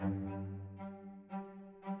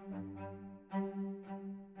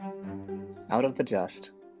Out of the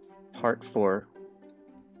Dust, Part 4.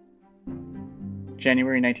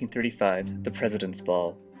 January 1935, the President's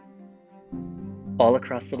Ball. All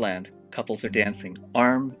across the land, couples are dancing,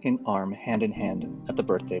 arm in arm, hand in hand, at the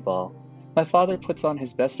birthday ball. My father puts on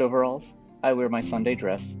his best overalls, I wear my Sunday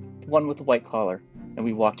dress, the one with the white collar, and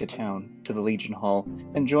we walk to town, to the Legion Hall,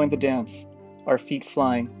 and join the dance, our feet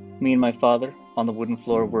flying, me and my father, on the wooden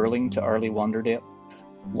floor whirling to Arlie Wanderdale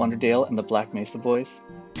and the Black Mesa Boys,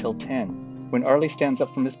 till 10, when Arlie stands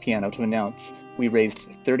up from his piano to announce we raised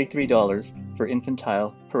 $33 for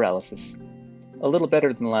infantile paralysis. A little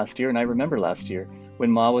better than last year, and I remember last year,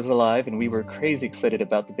 when Ma was alive and we were crazy excited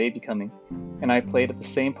about the baby coming, and I played at the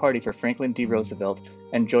same party for Franklin D. Roosevelt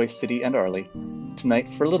and Joyce City and Arlie. Tonight,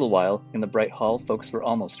 for a little while, in the bright hall, folks were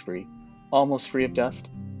almost free of dust,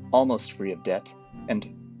 almost free of debt, and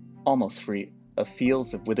almost free of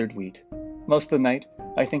fields of withered wheat. Most of the night,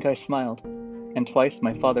 I think I smiled, and twice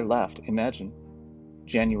my father laughed, imagine.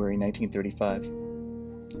 January 1935.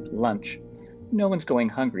 Lunch. No one's going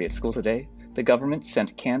hungry at school today. The government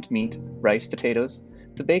sent canned meat, rice, potatoes.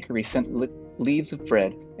 The bakery sent leaves of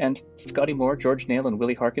bread, and Scotty Moore, George Nail, and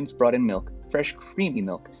Willie Harkins brought in milk, fresh, creamy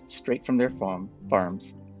milk, straight from their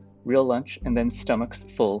farms. Real lunch, and then stomachs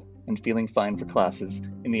full and feeling fine for classes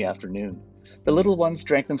in the afternoon. The little ones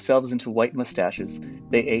drank themselves into white mustaches.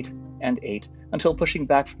 They ate and ate, until pushing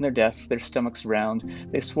back from their desks, their stomachs round,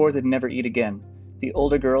 they swore they'd never eat again. The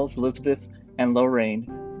older girls, Elizabeth and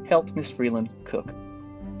Lorraine, helped Miss Freeland cook.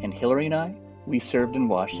 And Hillary and I, we served and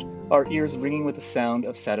washed, our ears ringing with the sound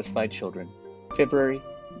of satisfied children. February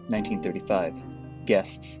 1935.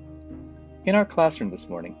 Guests. In our classroom this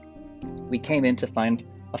morning, we came in to find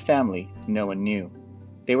a family no one knew.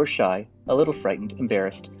 They were shy, a little frightened,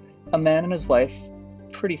 embarrassed. A man and his wife,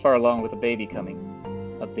 pretty far along with a baby coming.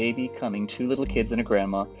 Two little kids and a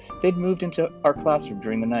grandma. They'd moved into our classroom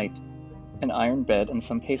during the night. An iron bed and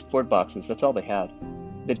some pasteboard boxes, that's all they had.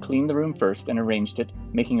 They'd cleaned the room first and arranged it,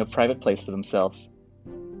 making a private place for themselves.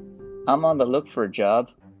 "I'm on the look for a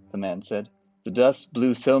job," the man said. "The dust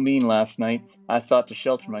blew so mean last night, I thought to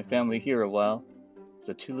shelter my family here a while."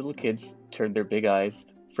 The two little kids turned their big eyes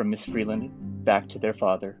from Miss Freeland back to their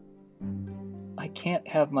father. I can't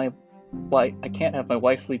have my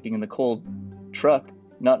wife sleeping in the cold truck.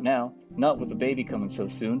 Not now, not with the baby coming so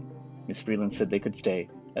soon." Miss Freeland said they could stay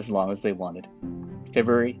as long as they wanted.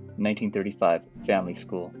 February 1935, Family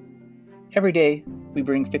School. Every day, we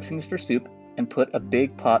bring fixings for soup and put a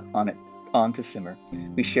big pot on to simmer.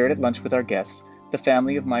 We shared at lunch with our guests, the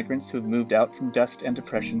family of migrants who have moved out from dust and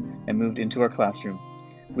depression and moved into our classroom.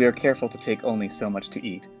 We are careful to take only so much to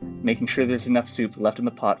eat, making sure there's enough soup left in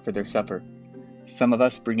the pot for their supper. Some of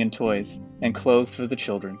us bring in toys and clothes for the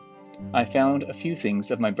children. I found a few things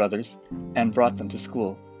of my brother's and brought them to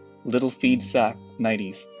school. Little feed sack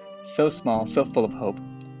nighties, so small, so full of hope.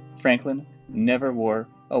 Franklin never wore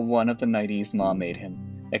a one of the nighties Ma made him,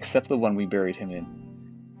 except the one we buried him in.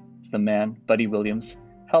 The man, Buddy Williams,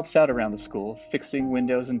 helps out around the school, fixing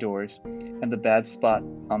windows and doors, and the bad spot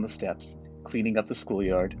on the steps, cleaning up the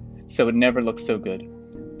schoolyard, so it never looks so good.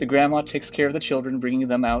 The grandma takes care of the children, bringing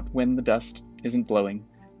them out when the dust isn't blowing,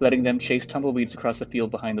 letting them chase tumbleweeds across the field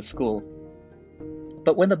behind the school.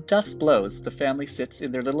 But when the dust blows, the family sits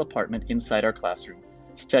in their little apartment inside our classroom,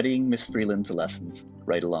 studying Miss Freeland's lessons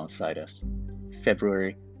right alongside us.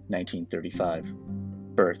 February 1935.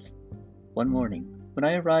 Birth. One morning, when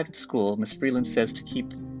I arrive at school, Miss Freeland says to keep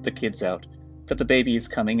the kids out, that the baby is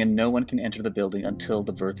coming and no one can enter the building until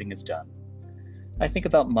the birthing is done. I think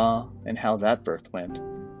about Ma and how that birth went.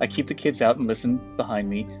 I keep the kids out and listen behind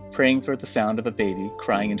me, praying for the sound of a baby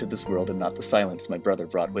crying into this world and not the silence my brother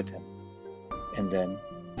brought with him. And then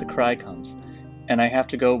the cry comes, and I have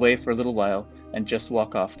to go away for a little while and just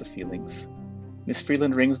walk off the feelings. Miss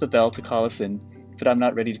Freeland rings the bell to call us in, but I'm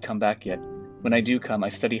not ready to come back yet. When I do come, I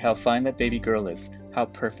study how fine that baby girl is, how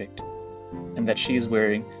perfect, and that she is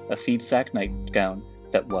wearing a feed sack nightgown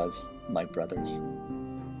that was my brother's.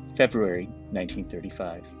 February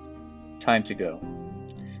 1935. Time to go.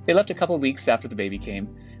 They left a couple weeks after the baby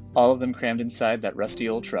came, all of them crammed inside that rusty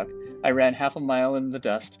old truck. I ran half a mile in the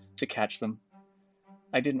dust to catch them.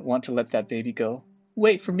 I didn't want to let that baby go.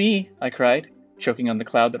 "Wait for me," I cried, choking on the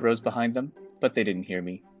cloud that rose behind them, but they didn't hear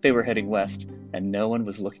me. They were heading west, and no one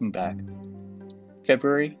was looking back.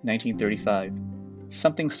 February 1935.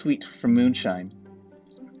 Something sweet from moonshine.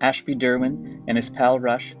 Ashby Derwin and his pal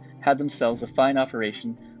Rush had themselves a fine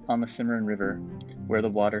operation on the Cimarron River, where the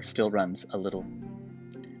water still runs a little.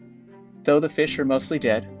 Though the fish are mostly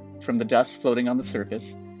dead, from the dust floating on the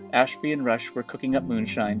surface, Ashby and Rush were cooking up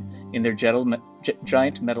moonshine in their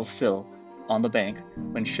giant metal sill on the bank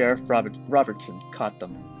when Sheriff Robertson caught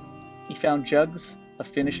them. He found jugs of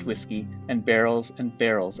finished whiskey and barrels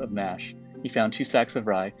of mash. He found 2 sacks of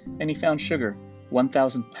rye, and he found sugar,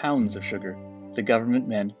 1,000 pounds of sugar. The government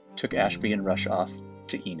men took Ashby and Rush off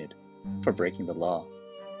to Enid for breaking the law.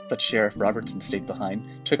 But Sheriff Robertson stayed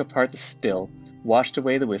behind, took apart the still, washed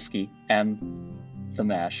away the whiskey and the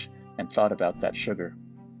mash, and thought about that sugar.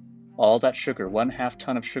 All that sugar, 1/2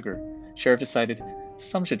 ton of sugar. Sheriff decided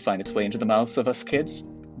some should find its way into the mouths of us kids.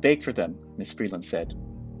 Bake for them, Miss Freeland said.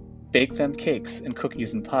 Bake them cakes and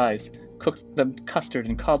cookies and pies. Cook them custard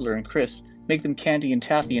and cobbler and crisp. Make them candy and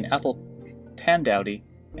taffy and apple pandowdy.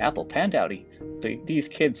 Apple pandowdy? These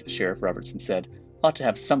kids, Sheriff Robertson said, ought to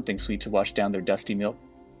have something sweet to wash down their dusty milk.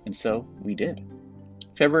 And so we did.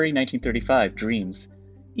 February 1935, dreams.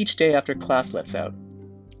 Each day after class lets out.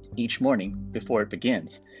 Each morning, before it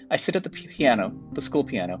begins, I sit at the piano, the school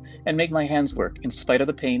piano, and make my hands work, in spite of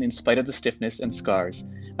the pain, in spite of the stiffness and scars.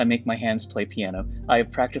 I make my hands play piano. I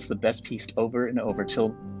have practiced the best piece over and over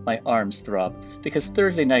till my arms throb, because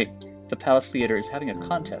Thursday night, the Palace Theatre is having a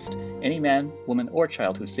contest. Any man, woman, or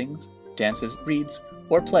child who sings, dances, reads,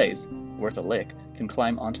 or plays, worth a lick, can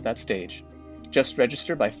climb onto that stage. Just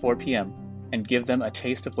register by 4 p.m. and give them a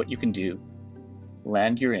taste of what you can do.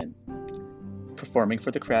 Land you're in. Performing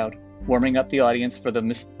for the crowd, warming up the audience for the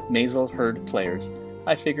Miss Maisel Herd players.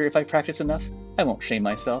 I figure if I practice enough, I won't shame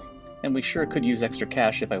myself, and we sure could use extra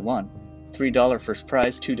cash if I won. $3 first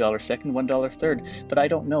prize, $2 second, $1 third, but I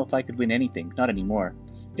don't know if I could win anything, not anymore.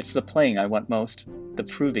 It's the playing I want most, the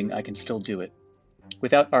proving I can still do it.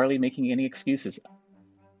 Without Arlie making any excuses.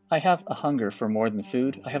 I have a hunger for more than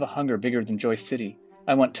food. I have a hunger bigger than Joyce City.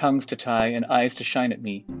 I want tongues to tie and eyes to shine at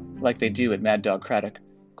me, like they do at Mad Dog Craddock.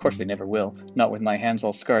 Of course they never will, not with my hands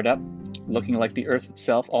all scarred up, looking like the earth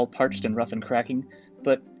itself, all parched and rough and cracking.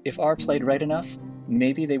 But if R played right enough,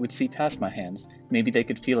 maybe they would see past my hands, maybe they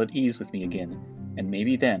could feel at ease with me again, and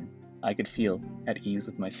maybe then I could feel at ease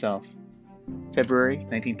with myself. February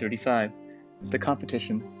 1935. The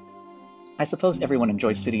competition. I suppose everyone in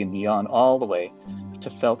Joyce City and beyond, all the way to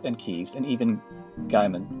Felt and Keyes, and even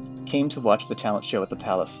Guyman, came to watch the talent show at the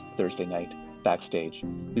Palace Thursday night, backstage.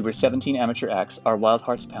 We were 17 amateur acts, our wild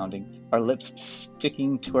hearts pounding, our lips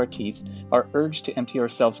sticking to our teeth. Our urge to empty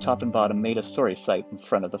ourselves top and bottom made a sorry sight in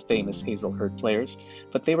front of the famous Hazel Herd players,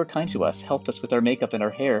 but they were kind to us, helped us with our makeup and our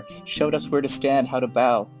hair, showed us where to stand, how to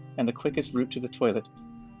bow, and the quickest route to the toilet.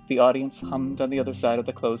 The audience hummed on the other side of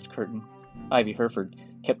the closed curtain. Ivy Herford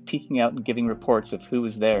kept peeking out and giving reports of who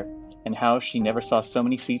was there, and how she never saw so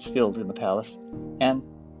many seats filled in the palace, and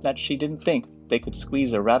that she didn't think they could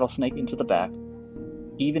squeeze a rattlesnake into the back.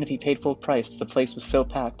 Even if he paid full price, the place was so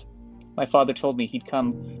packed. My father told me he'd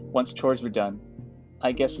come once chores were done.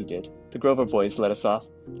 I guess he did. The Grover boys let us off.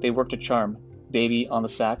 They worked a charm. Baby on the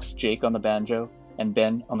sax, Jake on the banjo, and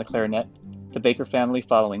Ben on the clarinet. The Baker family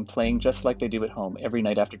following, playing just like they do at home every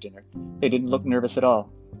night after dinner. They didn't look nervous at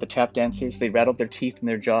all. The tap dancers, they rattled their teeth in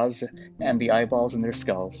their jaws and the eyeballs in their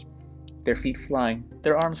skulls. Their feet flying,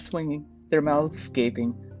 their arms swinging, their mouths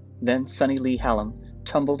gaping. Then Sonny Lee Hallam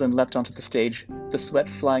tumbled and leapt onto the stage, the sweat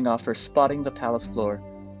flying off her, spotting the palace floor.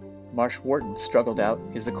 Marsh Wharton struggled out,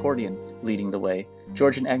 his accordion leading the way.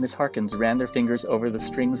 George and Agnes Harkins ran their fingers over the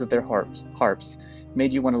strings of their harps,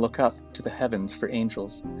 made you want to look up to the heavens for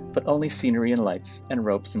angels, but only scenery and lights, and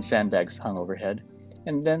ropes and sandbags hung overhead.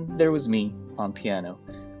 And then there was me, on piano.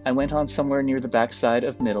 I went on somewhere near the backside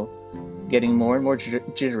of middle, getting more and more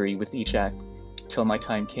jittery with each act, till my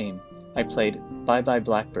time came. I played Bye Bye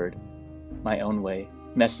Blackbird my own way,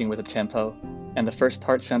 messing with the tempo, and the first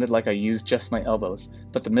part sounded like I used just my elbows,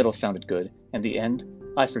 but the middle sounded good, and the end,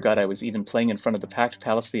 I forgot I was even playing in front of the packed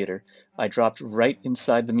Palace Theatre. I dropped right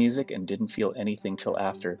inside the music and didn't feel anything till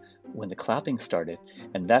after, when the clapping started,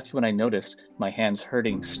 and that's when I noticed my hands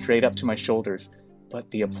hurting straight up to my shoulders. But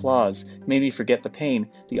the applause made me forget the pain.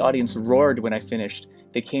 The audience roared when I finished.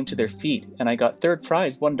 They came to their feet, and I got third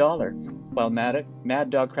prize, $1, while Mad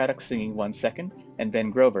Dog Craddock singing won second, and Ben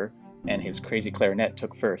Grover and his crazy clarinet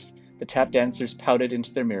took first. The tap dancers pouted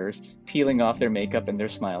into their mirrors, peeling off their makeup and their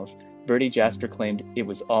smiles. Bertie Jasper claimed it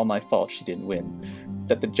was all my fault she didn't win,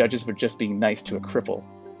 that the judges were just being nice to a cripple.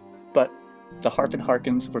 But the Harp and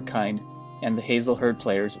Harkins were kind, and the Hazel Herd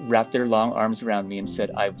players wrapped their long arms around me and said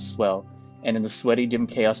I was swell, and in the sweaty, dim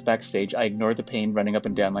chaos backstage, I ignored the pain running up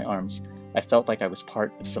and down my arms. I felt like I was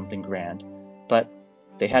part of something grand. But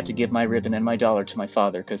they had to give my ribbon and my dollar to my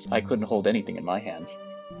father, because I couldn't hold anything in my hands.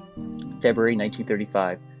 February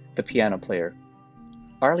 1935. The piano player.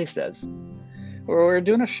 Arlie says, "We're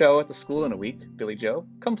doing a show at the school in a week, Billy Joe.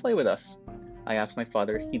 Come play with us." I asked my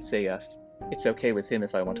father. He'd say yes. It's okay with him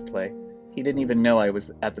if I want to play. He didn't even know I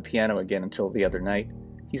was at the piano again until the other night.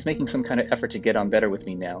 He's making some kind of effort to get on better with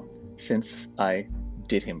me now. since I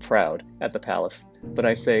did him proud at the palace, but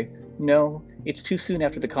I say, no, it's too soon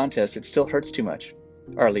after the contest, it still hurts too much.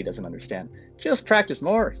 Arlie doesn't understand. Just practice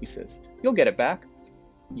more, he says. You'll get it back.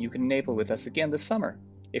 You can navel with us again this summer,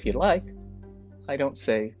 if you'd like. I don't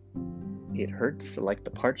say, it hurts like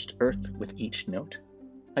the parched earth with each note.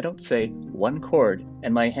 I don't say, one chord,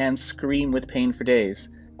 and my hands scream with pain for days.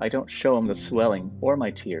 I don't show him the swelling or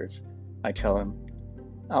my tears. I tell him,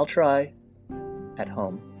 I'll try. At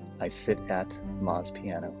home, I sit at Ma's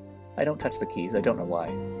piano. I don't touch the keys, I don't know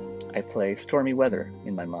why. I play Stormy Weather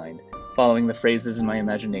in my mind, following the phrases in my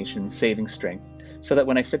imagination, saving strength, so that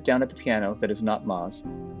when I sit down at the piano that is not Ma's,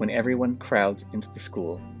 when everyone crowds into the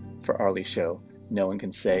school for Arlie's show, no one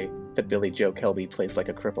can say that Billy Joe Kelby plays like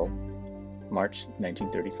a cripple. March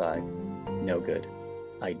 1935. No good.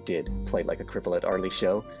 I did play like a cripple at Arlie's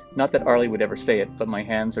show. Not that Arlie would ever say it, but my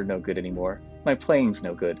hands are no good anymore. My playing's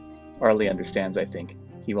no good. Arlie understands, I think.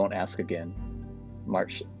 He won't ask again.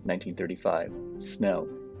 March 1935. Snow.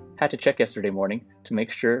 Had to check yesterday morning to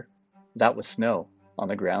make sure that was snow on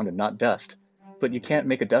the ground and not dust. But you can't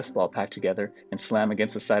make a dust ball packed together and slam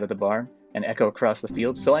against the side of the barn and echo across the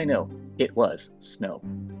field, so I know it was snow.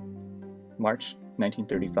 March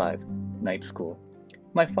 1935. Night school.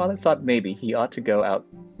 My father thought maybe he ought to go out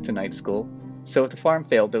to night school, so if the farm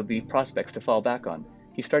failed, there would be prospects to fall back on.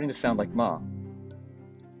 He's starting to sound like Ma.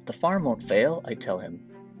 The farm won't fail, I tell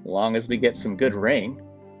him, long as we get some good rain.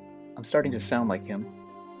 I'm starting to sound like him.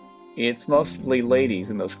 It's mostly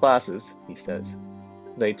ladies in those classes, he says.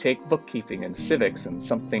 They take bookkeeping and civics and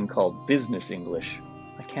something called business English.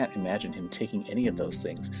 I can't imagine him taking any of those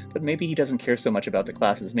things, but maybe he doesn't care so much about the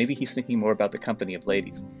classes. Maybe he's thinking more about the company of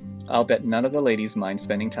ladies. I'll bet none of the ladies mind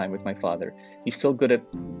spending time with my father. He's still good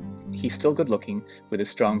looking with his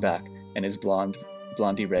strong back and his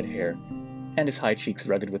blondie red hair and his high cheeks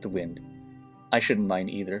rugged with the wind. I shouldn't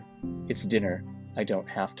mind either. It's dinner I don't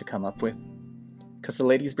have to come up with. 'Cause the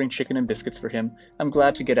ladies bring chicken and biscuits for him. I'm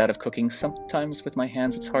glad to get out of cooking. Sometimes with my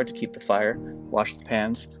hands it's hard to keep the fire, wash the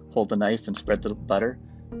pans, hold the knife and spread the butter.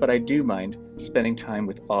 But I do mind spending time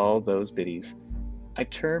with all those biddies. I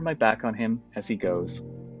turn my back on him as he goes.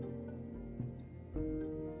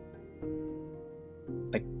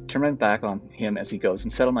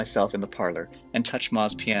 And settle myself in the parlor and touch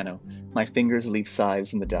Ma's piano. My fingers leave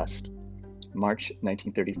sighs in the dust. March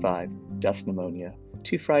 1935. Dust pneumonia.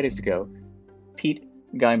 2 Fridays ago, Pete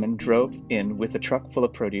Guyman drove in with a truck full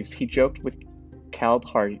of produce. He joked with Calb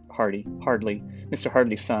Hardley, Mr.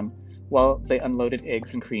 Hardley's son, while they unloaded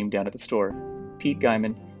eggs and cream down at the store. Pete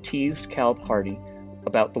Guyman teased Calb Hardley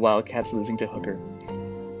about the Wildcats losing to Hooker.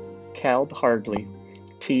 Calb Hardley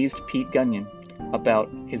teased Pete Guyman about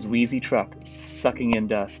his wheezy truck sucking in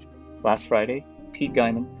dust. Last Friday, Pete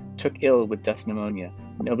Guyman took ill with dust pneumonia.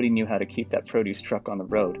 Nobody knew how to keep that produce truck on the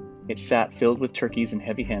road. It sat filled with turkeys and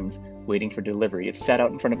heavy hens, waiting for delivery. It sat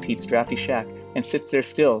out in front of Pete's drafty shack and sits there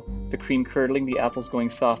still, the cream curdling, the apples going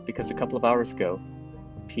soft, because a couple of hours ago,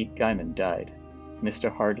 Pete Guyman died.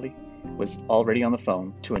 Mr. Hardley was already on the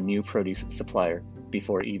phone to a new produce supplier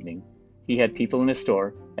before evening. He had people in his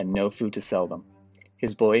store and no food to sell them.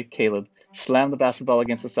 His boy, Caleb, slammed the basketball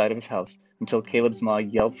against the side of his house until Caleb's ma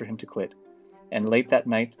yelled for him to quit. And late that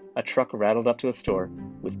night, a truck rattled up to the store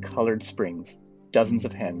with colored springs, dozens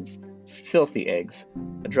of hens, filthy eggs,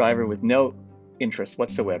 a driver with no interest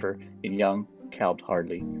whatsoever in young Calb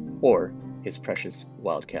Hardley or his precious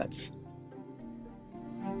Wildcats.